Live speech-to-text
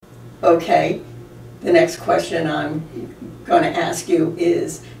Okay, the next question I'm going to ask you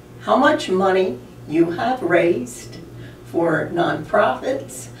is how much money you have raised for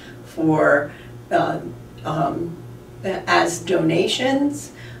nonprofits, for as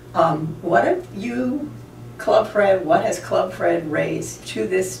donations. What have you, Club Fred, what has Club Fred raised to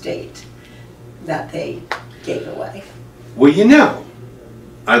this date that they gave away? Well, you know,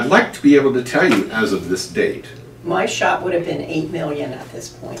 I'd like to be able to tell you as of this date. My shot would have been $8 million at this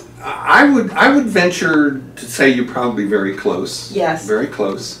point. I would venture to say you're probably very close. Yes. Very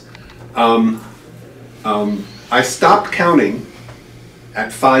close. I stopped counting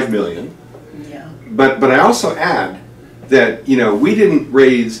at $5 million. Yeah. But I also add that, you know, we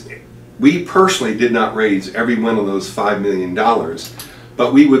personally did not raise every one of those $5 million,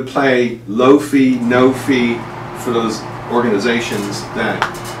 but we would play low fee, no fee for those organizations that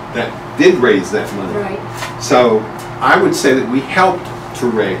did raise that money. Right. So I would say that we helped to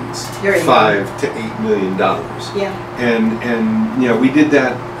raise $5 to $8 million. Yeah. And you know, we did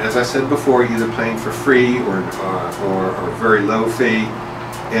that, as I said before, either playing for free or very low fee,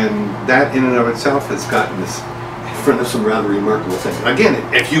 and that in and of itself has gotten us in front of some rather remarkable things. Again,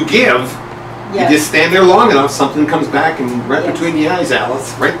 if you give, you just stand there long enough, something comes back and right between the eyes,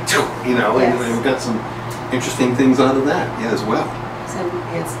 Alice, right, you know, and we've got some interesting things out of that, as well. So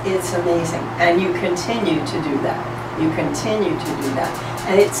it's amazing, and you continue to do that. You continue to do that,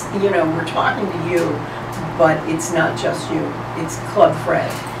 and it's, you know, we're talking to you, but it's not just you. It's Club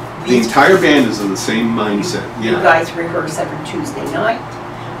Fred. The entire band is in the same mindset. You guys rehearse every Tuesday night.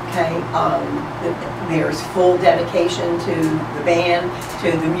 Okay, there's full dedication to the band,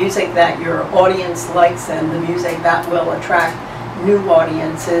 to the music that your audience likes, and the music that will attract new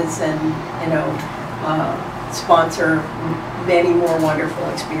audiences, and you know, sponsor many more wonderful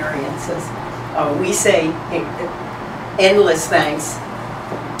experiences. We say endless thanks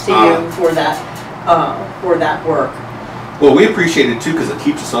to you for that work. Well, we appreciate it too because it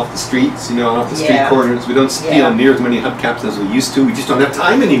keeps us off the streets, you know, off the street corners. We don't steal near as many hubcaps as we used to. We just don't have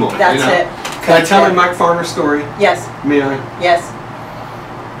time anymore. That's it. Can I tell my Mark Farner story? Yes. May I? Yes.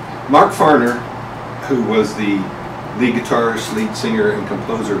 Mark Farner, who was the lead guitarist, lead singer, and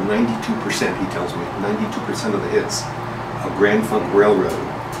composer of 92%, he tells me, 92% of the hits of Grand Funk Railroad,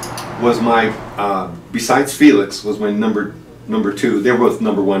 was my, besides Felix, was my number two. They were both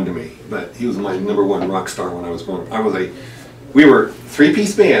number one to me, but he was my number one rock star when I was growing up. We were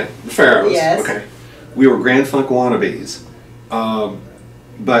three-piece band, the Pharaohs. Yes. Okay. We were Grand Funk wannabes,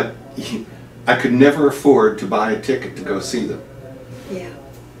 but I could never afford to buy a ticket to go see them. Yeah.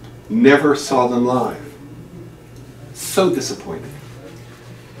 Never saw them live. So disappointed.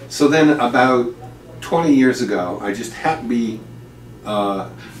 So then about 20 years ago, I just happened to be,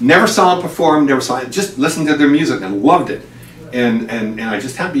 never saw them perform, just listened to their music and loved it. And I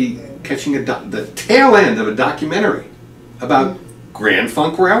just happened to be catching the tail end of a documentary about Grand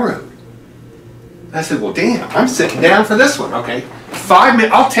Funk Railroad. And I said, well, damn, I'm sitting down for this one, okay. 5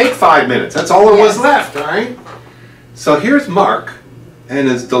 minutes, I'll take 5 minutes, that's all there was left, all right? So here's Mark and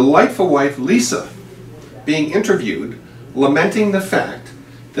his delightful wife, Lisa, being interviewed, lamenting the fact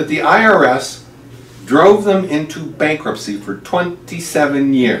that the IRS drove them into bankruptcy for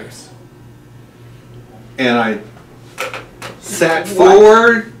 27 years. And I sat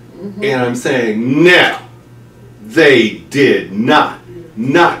forward and I'm saying, no, they did not.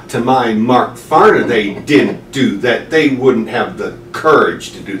 Not to my Mark Farner, they didn't do that. They wouldn't have the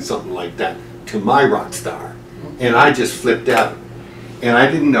courage to do something like that to my rock star. And I just flipped out. And I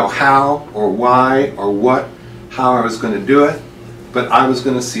didn't know how or why or how I was going to do it, but I was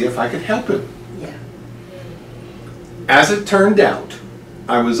going to see if I could help him. Yeah. As it turned out,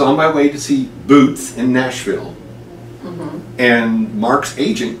 I was on my way to see Boots in Nashville. And Mark's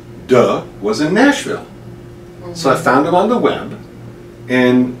agent, was in Nashville. So I found him on the web,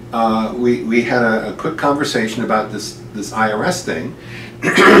 and we had a quick conversation about this IRS thing,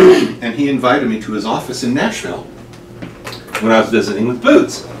 and he invited me to his office in Nashville when I was visiting with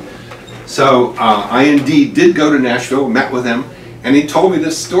Boots. So I indeed did go to Nashville, met with him, and he told me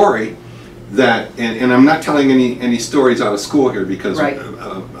this story that, and I'm not telling any stories out of school here because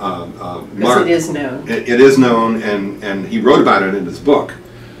Mark, it is known. It is known, and he wrote about it in his book.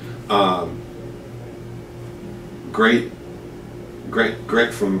 Great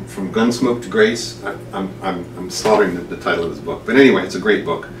from Gunsmoke to Grace. I'm slaughtering the title of his book, but anyway, it's a great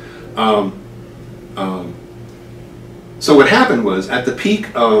book. So what happened was, at the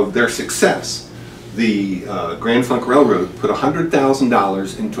peak of their success, the Grand Funk Railroad put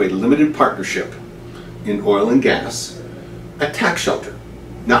 $100,000 into a limited partnership in oil and gas, a tax shelter.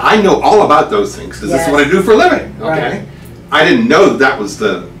 Now I know all about those things because this is what I do for a living. Okay, I didn't know that was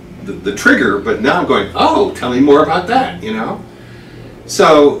the the trigger, but now I'm going, oh, tell me more about that, you know?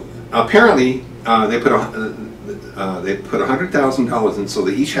 So apparently they put $100,000 in, so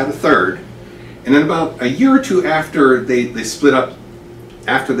they each had a third. And then about a year or two after they split up,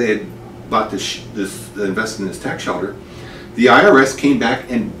 after they had bought this invested in this tax shelter, the IRS came back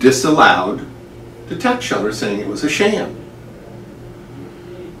and disallowed the tax shelter, saying it was a sham.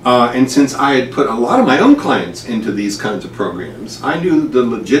 And since I had put a lot of my own clients into these kinds of programs, I knew the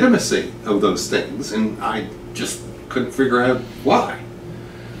legitimacy of those things, and I just couldn't figure out why.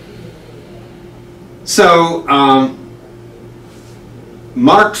 So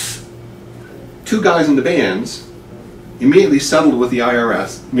Mark's two guys in the bands immediately settled with the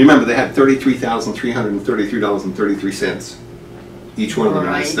IRS. Remember, they had $33,333.33, each one of them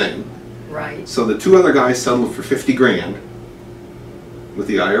in this thing. Right. So the two other guys settled for 50 grand with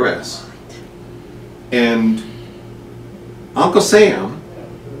the IRS. And Uncle Sam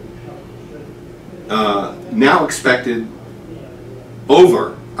now expected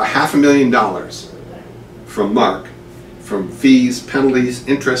over $500,000 from Mark, from fees, penalties,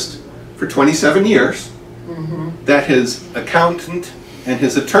 interest, for 27 years, that his accountant and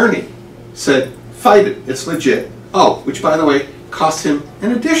his attorney said, fight it, it's legit. Oh, which by the way, cost him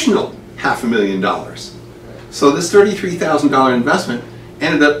an additional $500,000. So this $33,000 investment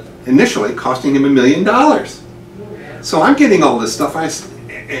ended up initially costing him $1 million. So I'm getting all this stuff,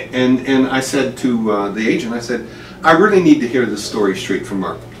 and I said to the agent, I said, I really need to hear this story straight from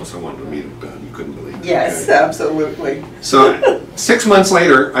Mark. Plus I wanted to meet him, God, you couldn't believe it. Yes, okay. Absolutely. So 6 months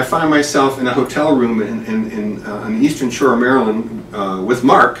later, I find myself in a hotel room on the Eastern Shore of Maryland with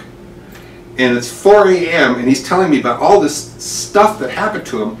Mark, and it's 4 a.m. and he's telling me about all this stuff that happened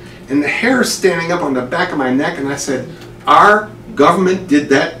to him, and the hair is standing up on the back of my neck, and I said, our government did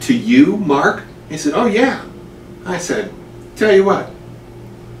that to you, Mark? He said, oh yeah. I said, tell you what,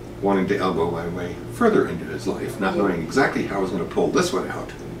 wanting to elbow my way further into his life, not knowing exactly how I was going to pull this one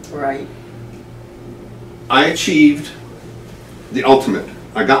out. Right. I achieved the ultimate.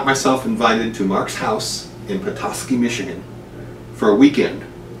 I got myself invited to Mark's house in Petoskey, Michigan for a weekend.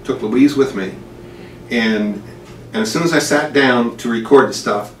 Took Louise with me, and as soon as I sat down to record the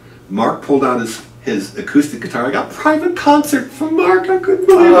stuff, Mark pulled out his acoustic guitar. I got a private concert from Mark. I couldn't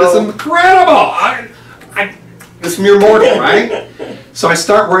believe it. It's incredible. It's mere mortal, right? So I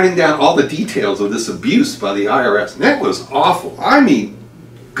start writing down all the details of this abuse by the IRS, and that was awful. I mean,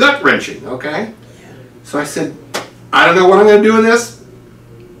 gut-wrenching, okay? So I said, I don't know what I'm going to do with this,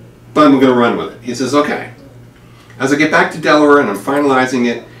 but I'm going to run with it. He says, okay. As I get back to Delaware and I'm finalizing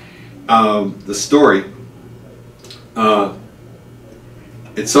it, the story,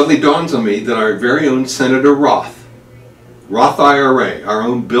 it suddenly dawns on me that our very own Senator Roth IRA, our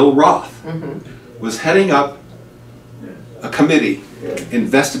own Bill Roth, was heading up a committee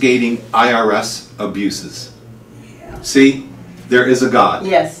investigating IRS abuses. See, there is a God.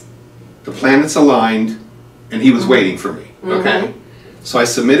 Yes. The planets aligned, and he was waiting for me. Okay, so I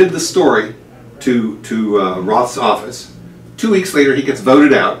submitted the story to Roth's office. 2 weeks later, he gets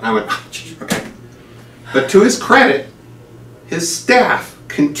voted out. And I went, oh, okay. But to his credit, his staff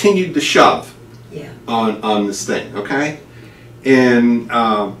continued to shove on this thing. Okay, and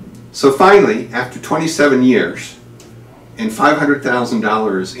so finally, after 27 years and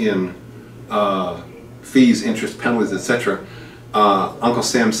 $500,000 in fees, interest, penalties, etc., Uncle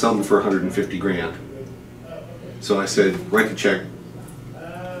Sam settled for 150 grand. So I said, write the check,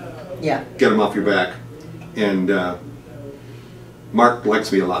 get him off your back, and Mark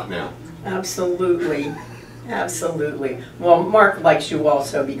likes me a lot now. Absolutely, absolutely. Well, Mark likes you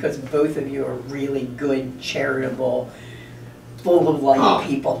also because both of you are really good, charitable, full of light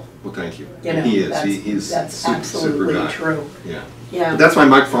people. Well, thank you. You know, he is. He's that's super, absolutely super guy. true. Yeah. Yeah. But that's my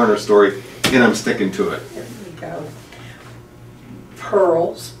Mike Farner story, and I'm sticking to it. There we go.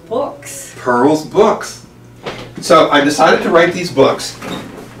 Pearl's books. Pearl's books. So I decided to write these books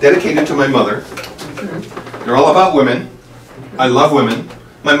dedicated to my mother. They're all about women. I love women.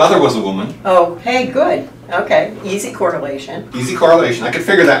 My mother was a woman. Oh, hey, good. Okay, easy correlation. Easy correlation. I could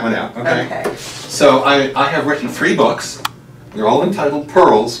figure that one out. Okay. So I have written 3 books. They're all entitled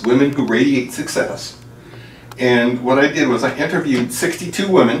Pearls, Women Who Radiate Success. And what I did was I interviewed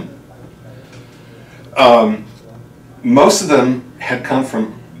 62 women. Most of them had come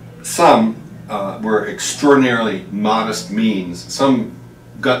from, some were extraordinarily modest means, some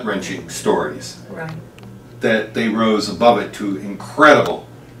gut-wrenching stories. Right. That they rose above it to incredible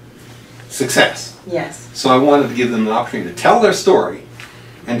success. Yes. So I wanted to give them an opportunity to tell their story,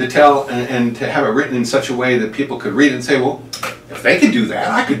 and to tell and to have it written in such a way that people could read it and say, well, if they could do that,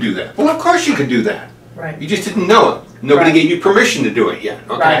 I could do that. Well, of course you could do that. Right. You just didn't know it. Nobody Right. gave you permission to do it yet,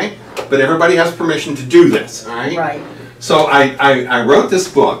 okay? Right. But everybody has permission to do this, all right? Right. So I wrote this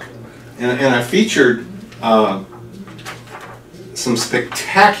book, and I featured some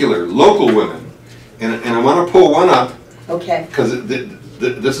spectacular local women, and I want to pull one up, Okay. because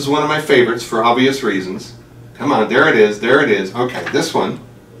this is one of my favorites for obvious reasons. Come on, there it is, there it is. Okay, this one.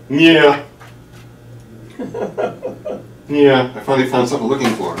 Yeah. Yeah, I finally found something I'm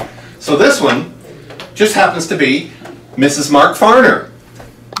looking for. So this one just happens to be Mrs. Mark Farner.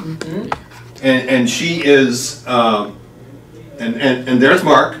 Mm-hmm. And she is, and there's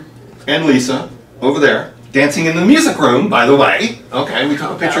Mark and Lisa over there, dancing in the music room, by the way. Okay, we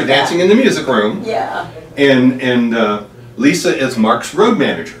took a picture dancing in the music room. Yeah. And Lisa is Mark's road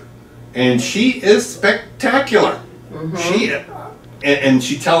manager. And she is spectacular. Mm-hmm. And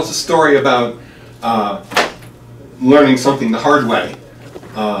she tells a story about learning something the hard way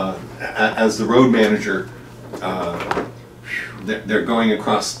as the road manager. They're going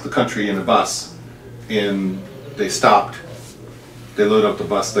across the country in a bus, and they stopped. They load up the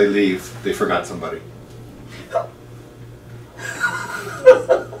bus, they leave, they forgot somebody.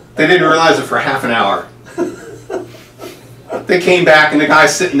 They didn't realize it for half an hour. They came back, and the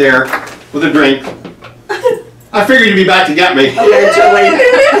guy's sitting there with a drink. I figured you'd be back to get me. Eventually.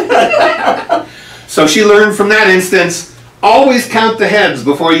 So she learned from that instance, always count the heads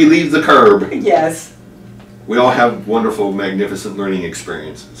before you leave the curb. Yes. We all have wonderful, magnificent learning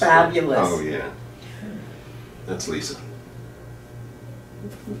experiences. Fabulous. Oh yeah. That's Lisa.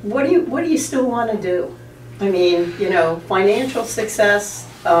 What do you still want to do? I mean, you know, financial success,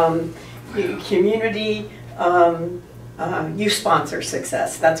 community, you sponsor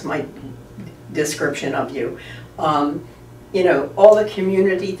success. That's my description of you. You know, all the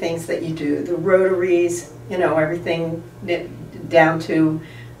community things that you do, the Rotaries, you know, everything down to,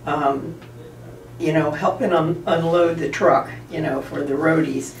 you know, helping unload the truck, you know, for the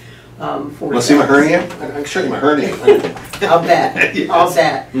roadies. Want to see my hernia? I can show you my hernia. I'll bet. Yes. I'll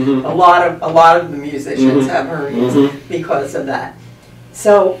bet. Mm-hmm. A lot of the musicians have hernias because of that.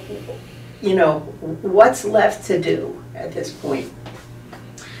 So, you know, what's left to do at this point?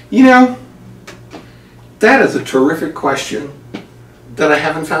 You know, that is a terrific question that I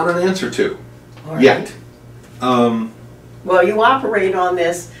haven't found an answer to yet. Well, you operate on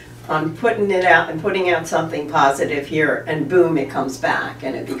this, on putting it out and putting out something positive here, and boom, it comes back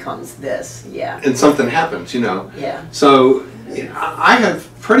and it becomes this. Yeah. And something happens, you know. Yeah. So I have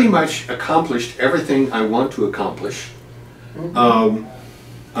pretty much accomplished everything I want to accomplish.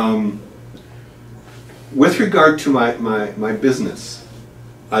 With regard to my business,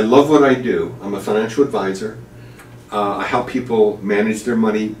 I love what I do. I'm a financial advisor. I help people manage their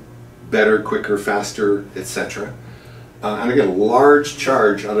money better, quicker, faster, etc. And I get a large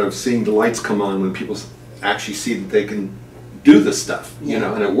charge out of seeing the lights come on when people actually see that they can do this stuff, you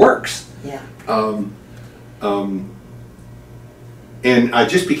know, and it works. Yeah. And I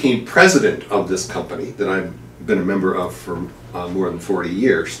just became president of this company that I've been a member of for more than 40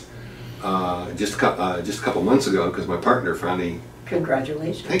 years. Just a couple months ago, because my partner finally,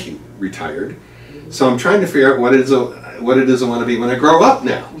 Congratulations. thank you, retired. So I'm trying to figure out what it is I want to be when I grow up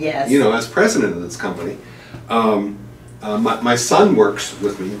now. Yes. You know, as president of this company. My son works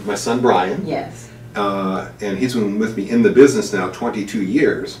with me, my son Brian. Yes. And he's been with me in the business now 22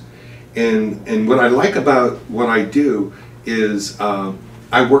 years. And what I like about what I do is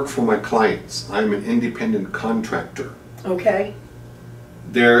I work for my clients. I'm an independent contractor. Okay.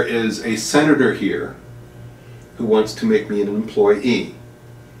 There is a senator here who wants to make me an employee.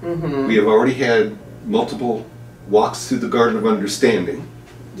 Mm-hmm. We have already had multiple walks through the Garden of Understanding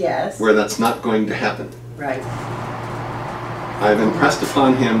Yes. where that's not going to happen. Right. I've impressed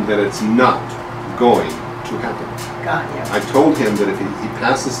upon him that it's not going to happen. Got you. I told him that if he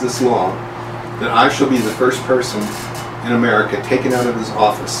passes this law, that I shall be the first person in America taken out of his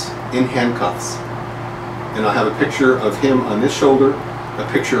office in handcuffs. And I'll have a picture of him on this shoulder, a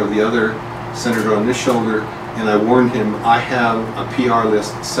picture of the other senator on this shoulder, and I warned him I have a PR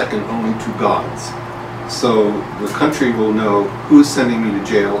list second only to God's. So the country will know who's sending me to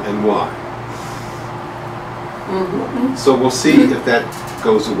jail and why. Mm-hmm. So we'll see if that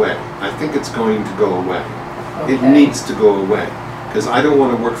goes away. I think it's going to go away. Okay. It needs to go away because I don't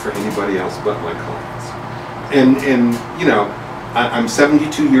want to work for anybody else but my clients. And you know, I'm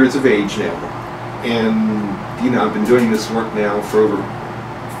 72 years of age now, and you know, I've been doing this work now for over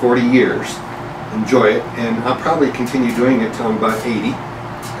 40 years. Enjoy it, and I'll probably continue doing it till I'm about 80.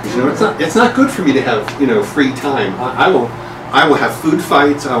 Because you know, it's not good for me to have, you know, free time. I will have food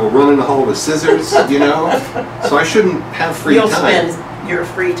fights. I will run in the hall with scissors. You know, so I shouldn't have free time. You'll spend your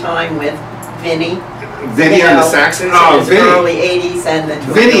free time with Vinny. Vinny on the saxophone. Oh, Vinny. Early 80s and the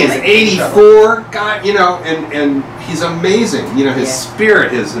Vinny is 84. God, you know, and he's amazing. You know, his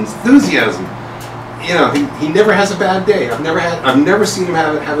spirit, his enthusiasm. You know, he never has a bad day. I've never seen him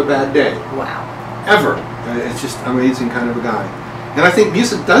have a bad day. Wow. Ever. It's just amazing kind of a guy. And I think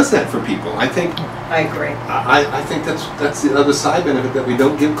music does that for people. I agree. I think that's the other side benefit that we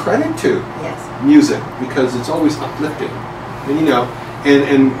don't give credit to. Yes. Music, because it's always uplifting. And you know,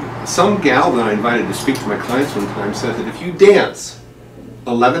 and some gal that I invited to speak to my clients one time said that if you dance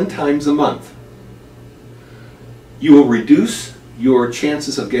 11 times a month, you will reduce your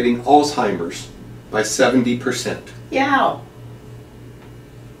chances of getting Alzheimer's by 70%. Yeah.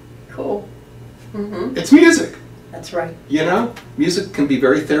 Cool. Mm-hmm. It's music. That's right. You know, music can be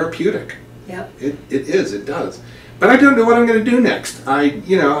very therapeutic. Yep. It does. But I don't know what I'm going to do next.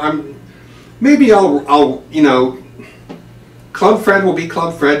 Maybe I'll, you know, Club Fred will be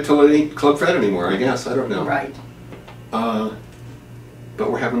Club Fred till it ain't Club Fred anymore, I guess. I don't know. Right.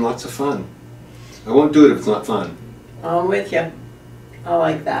 But we're having lots of fun. I won't do it if it's not fun. I'm with you. I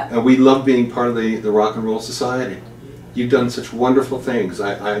like that. And we love being part of the Rock and Roll Society. You've done such wonderful things.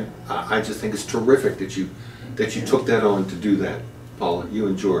 I just think it's terrific that you took that on to do that, Paula. You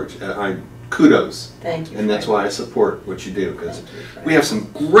and George. Kudos. Thank you. And that's why I support what you do, because we have some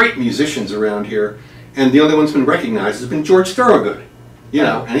great musicians around here, and the only one that's been recognized has been George Thorogood. You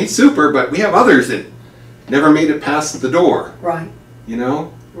know, and he's super, but we have others that never made it past the door. Right. You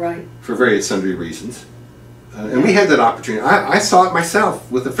know? Right. For various sundry reasons. And we had that opportunity. I saw it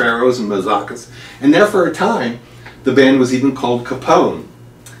myself with the Pharaohs and Mazakas, and there for a time, the band was even called Capone.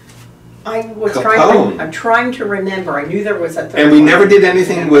 I'm trying to remember. I knew there was a third and we one. never did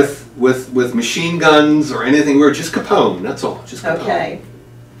anything with machine guns or anything. We were just Capone. That's all. Just Capone. Okay.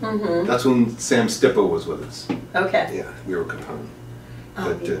 Mm-hmm. That's when Sam Stippo was with us. Okay. Yeah, we were Capone.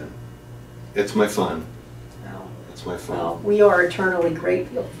 Oh, But yeah. it's my fun. Well, It's my fun. well, we are eternally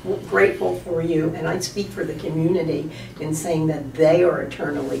grateful for you, and I speak for the community in saying that they are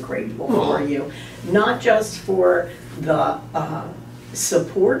eternally grateful for you, not just for the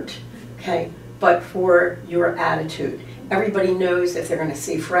support, okay, but for your attitude. Everybody knows if they're going to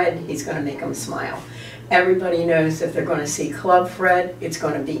see Fred, he's going to make them smile. Everybody knows if they're going to see Club Fred, it's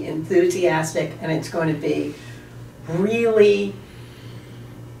going to be enthusiastic, and it's going to be really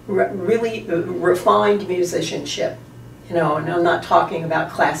refined musicianship. You know, and I'm not talking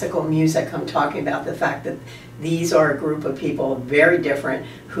about classical music, I'm talking about the fact that these are a group of people very different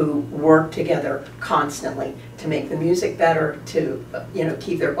who work together constantly to make the music better, to, you know,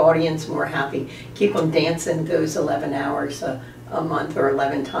 keep their audience more happy, keep them dancing those 11 hours a month or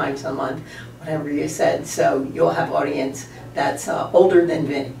 11 times a month, whatever you said. So you'll have audience that's older than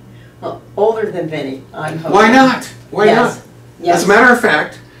Vinny. Older than Vinny, I'm hoping. Why not? Why Yes. not? Yes. As a matter of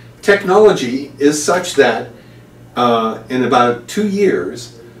fact, technology is such that in about 2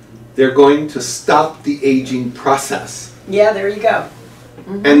 years, they're going to stop the aging process. Yeah, there you go.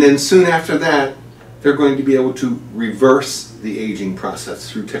 Mm-hmm. And then soon after that, they're going to be able to reverse the aging process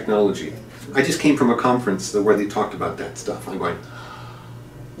through technology. I just came from a conference where they talked about that stuff. I'm going,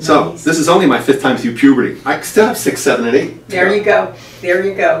 so Nice. this is only my 5th time through puberty. I still have 6, 7, and 8. There you go. There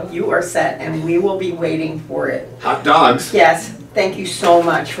you go. You are set, and we will be waiting for it. Hot dogs. Yes. Thank you so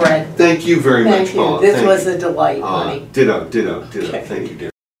much, Fred. Thank you very much, Thank you. Paula. This Thank was you. a delight, honey. Ditto, ditto, ditto. Okay. Thank you, dear.